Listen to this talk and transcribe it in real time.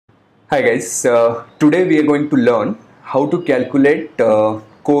Hi guys, today we are going to learn how to calculate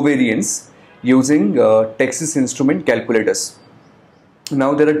covariance using Texas Instrument calculators.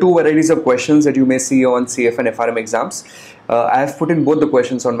 Now there are two varieties of questions that you may see on CFA and FRM exams. I have put in both the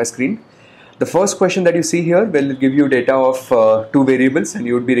questions on my screen. The first question that you see here will give you data of two variables and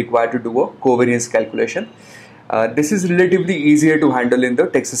you would be required to do a covariance calculation. This is relatively easier to handle in the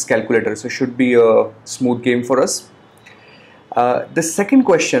Texas calculator, so should be a smooth game for us. The second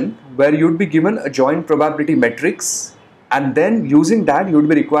question, where you would be given a joint probability matrix and then using that you would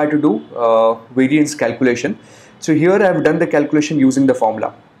be required to do variance calculation. So here I have done the calculation using the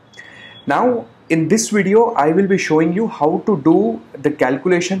formula. Now in this video I will be showing you how to do the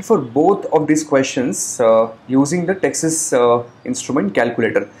calculation for both of these questions using the Texas Instrument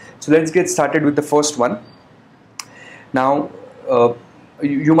calculator. So let's get started with the first one. Now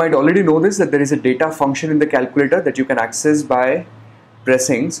you might already know this, that there is a data function in the calculator that you can access by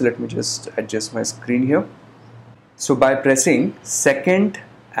pressing, so let me just adjust my screen here. So by pressing second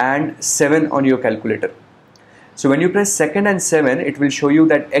and 7 on your calculator. So when you press second and 7, it will show you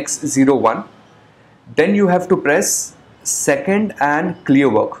that x01. Then you have to press second and clear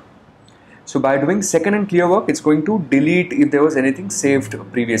work. So by doing second and clear work, it's going to delete if there was anything saved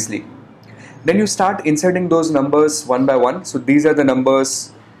previously. Then you start inserting those numbers one by one. So these are the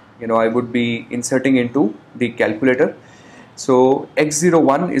numbers I would be inserting into the calculator. So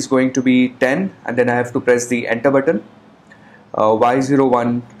x01 is going to be 10 and then I have to press the enter button.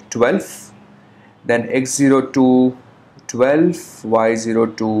 Y01 12, then x02 12,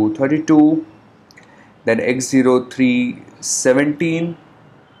 y02 32, then x03 17,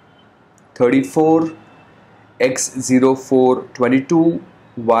 34, x04 22,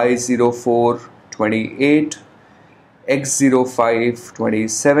 y04 28, x05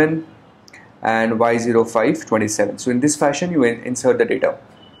 27 and y05 27. So in this fashion you insert the data.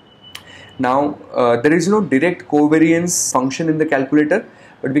 Now there is no direct covariance function in the calculator,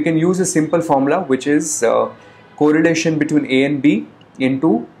 but we can use a simple formula which is correlation between A and B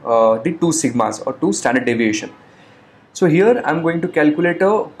into the two sigmas or two standard deviation. So here I'm going to calculate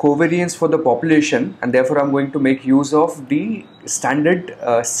a covariance for the population and therefore I'm going to make use of the standard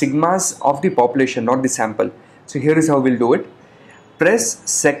sigmas of the population, not the sample. So here is how we'll do it. Press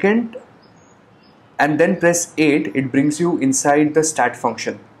second and then press 8, it brings you inside the stat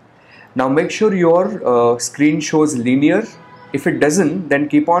function. Now make sure your screen shows linear. If it doesn't, then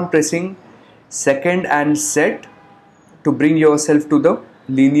keep on pressing second and set to bring yourself to the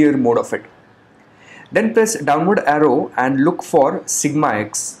linear mode of it. Then press downward arrow and look for sigma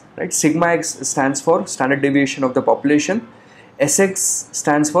x, right? Sigma x stands for standard deviation of the population. Sx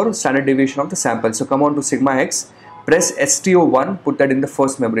stands for standard deviation of the sample. So come on to sigma x, press STO1, put that in the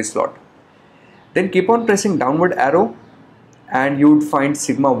first memory slot. Then keep on pressing downward arrow and you would find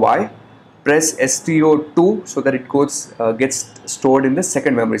sigma y. Press STO2 so that it gets stored in the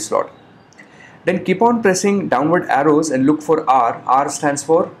second memory slot. Then keep on pressing downward arrows and look for R. R stands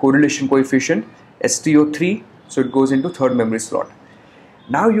for correlation coefficient. STO3, so it goes into third memory slot.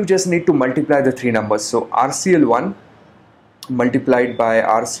 Now you just need to multiply the three numbers. So RCL1 multiplied by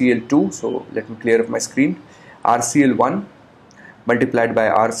RCL2, so let me clear up my screen. RCL1 multiplied by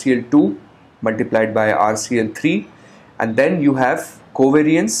RCL2 multiplied by RCL3, and then you have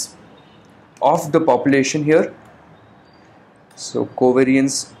covariance of the population here. So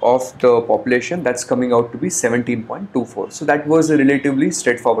covariance of the population, that's coming out to be 17.24. So that was a relatively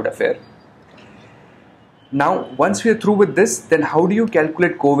straightforward affair. Now once we are through with this, then how do you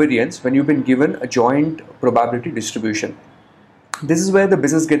calculate covariance when you've been given a joint probability distribution? This is where the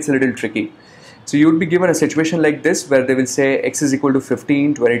business gets a little tricky. So you would be given a situation like this where they will say x is equal to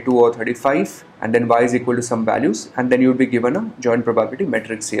 15, 22 or 35 and then y is equal to some values, and then you would be given a joint probability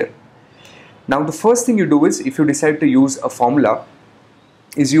matrix here. Now the first thing you do is, if you decide to use a formula,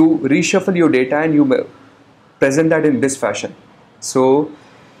 is you reshuffle your data and you present that in this fashion. So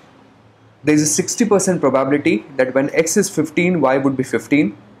there is a 60% probability that when x is 15, y would be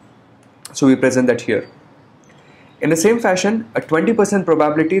 15. So we present that here. In the same fashion, a 20%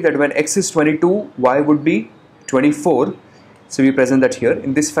 probability that when x is 22, y would be 24. So we present that here.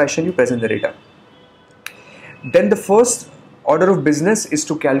 In this fashion, you present the data. Then the first order of business is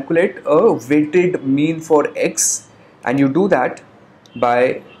to calculate a weighted mean for x, and you do that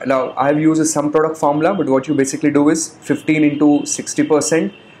by, now I have used a sum product formula, but what you basically do is 15 into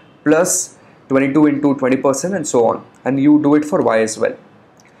 60% plus 22 into 20% and so on, and you do it for y as well.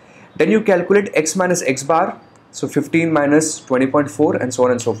 Then you calculate x minus x bar, so 15 minus 20.4 and so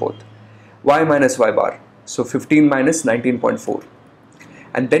on and so forth. Y minus y bar, so 15 minus 19.4,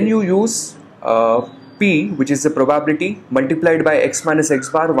 and then you use P, which is the probability, multiplied by x minus x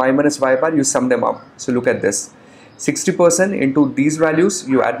bar, y minus y bar, you sum them up. So look at this. 60% into these values,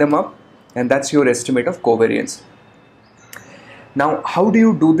 you add them up, and that's your estimate of covariance. Now, how do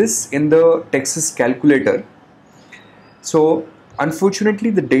you do this in the Texas calculator? So,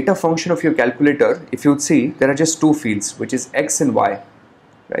 unfortunately, the data function of your calculator, if you would see, there are just two fields, which is x and y,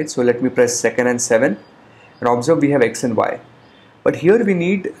 right? So let me press 2nd and 7, and observe we have x and y. But here we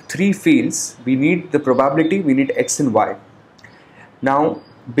need three fields. We need the probability, we need x and y. Now,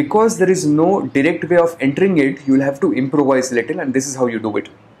 because there is no direct way of entering it, you will have to improvise a little, and this is how you do it.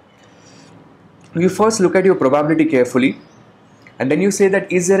 You first look at your probability carefully, and then you say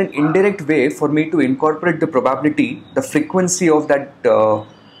that is there an indirect way for me to incorporate the probability, the frequency of that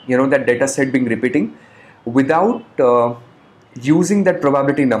that data set being repeating without using that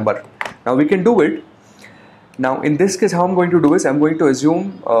probability number. Now we can do it. Now in this case, how I'm going to do is I'm going to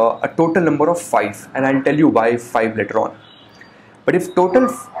assume a total number of 5, and I'll tell you why 5 later on. But if total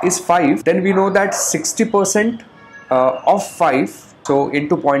is 5, then we know that 60% of 5, so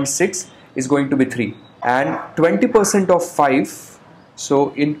into 0.6, is going to be 3, and 20% of 5,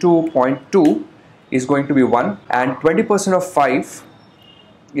 so into 0.2, is going to be 1, and 20% of 5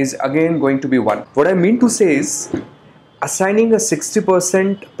 is again going to be 1. What I mean to say is, assigning a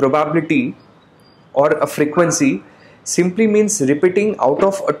 60% probability or a frequency simply means repeating out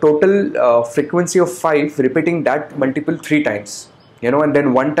of a total frequency of 5, repeating that multiple 3 times, and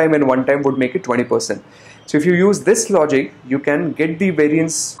then 1 time and 1 time would make it 20%. So if you use this logic, you can get the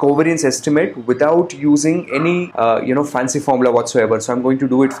covariance estimate without using any fancy formula whatsoever. So I'm going to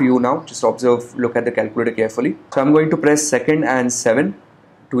do it for you now. Just observe, look at the calculator carefully. So I'm going to press 2nd and 7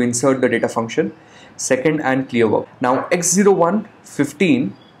 to insert the data function. 2nd and clear work. Now x01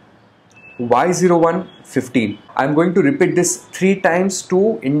 15, y01 15. I'm going to repeat this 3 times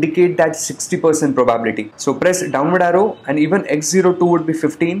to indicate that 60% probability. So press downward arrow, and even x02 would be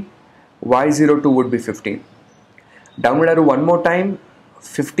 15, y02 would be 15. Downward arrow one more time,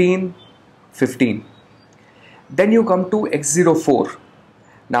 15, 15. Then you come to x04.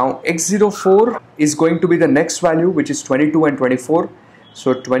 Now x04 is going to be the next value, which is 22 and 24.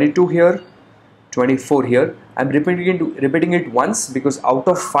 So 22 here, 24 here. I'm repeating it once, because out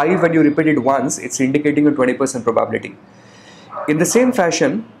of 5, when you repeat it once, it's indicating a 20% probability. In the same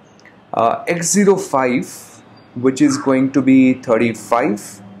fashion, x05, which is going to be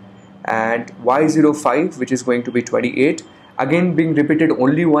 35, and y05, which is going to be 28, again being repeated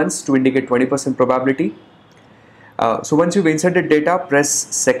only once to indicate 20% probability. So once you've inserted data, press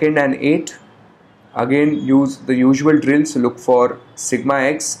 2nd and 8. Again use the usual drill. So look for sigma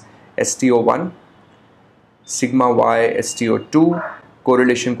x STO1, sigma y STO2,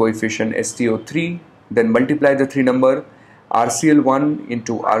 correlation coefficient STO3, then multiply the 3 number, RCL1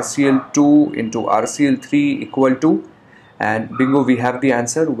 into RCL2 into RCL3 equal to, and bingo, we have the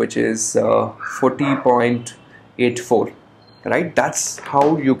answer, which is 40.84, right? That's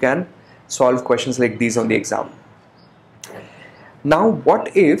how you can solve questions like these on the exam. Now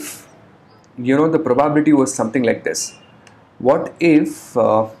what if the probability was something like this? What if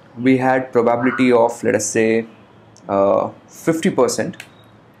we had probability of, let us say, 50%,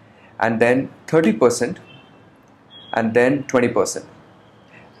 and then 30%, and then 20%?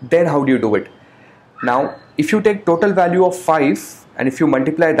 Then how do you do it? Now if you take total value of 5 and if you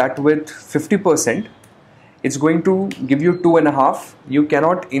multiply that with 50%, it's going to give you 2.5. You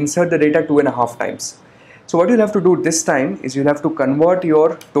cannot insert the data 2.5 times. So what you'll have to do this time is you'll have to convert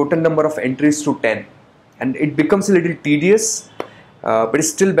your total number of entries to 10, and it becomes a little tedious, but it's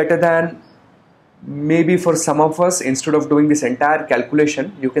still better than, maybe for some of us, instead of doing this entire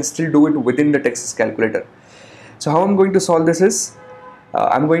calculation, you can still do it within the Texas calculator. So how I'm going to solve this is,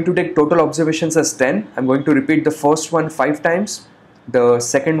 I'm going to take total observations as 10. I'm going to repeat the first one 5 times, the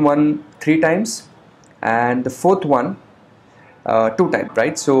second one 3 times, and the fourth one 2 times,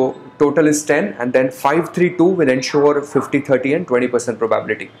 right? So total is 10, and then 5, 3, 2 will ensure 50, 30 and 20%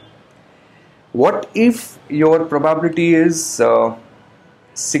 probability. What if your probability is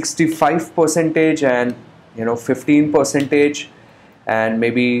 65% and 15%, and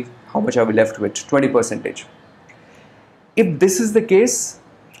maybe how much are we left with? 20%. If this is the case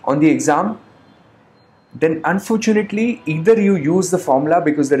on the exam, then unfortunately either you use the formula,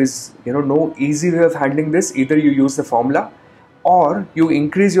 because there is no easy way of handling this. Either you use the formula, or you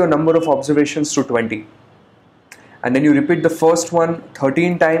increase your number of observations to 20, and then you repeat the first one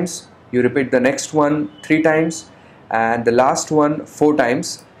 13 times, you repeat the next one 3 times, and the last one 4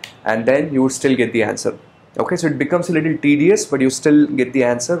 times, and then you would still get the answer. Okay, so it becomes a little tedious, but you still get the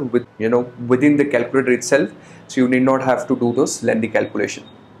answer with within the calculator itself, so you need not have to do those lengthy calculation.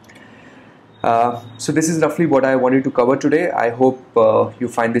 So this is roughly what I wanted to cover today. I hope you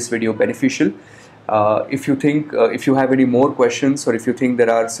find this video beneficial. If you have any more questions, or if you think there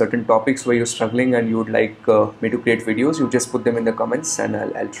are certain topics where you're struggling and you would like me to create videos, you just put them in the comments and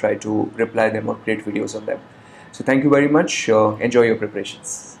I'll try to reply them or create videos on them. So thank you very much. Enjoy your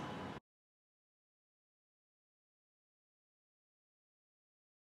preparations.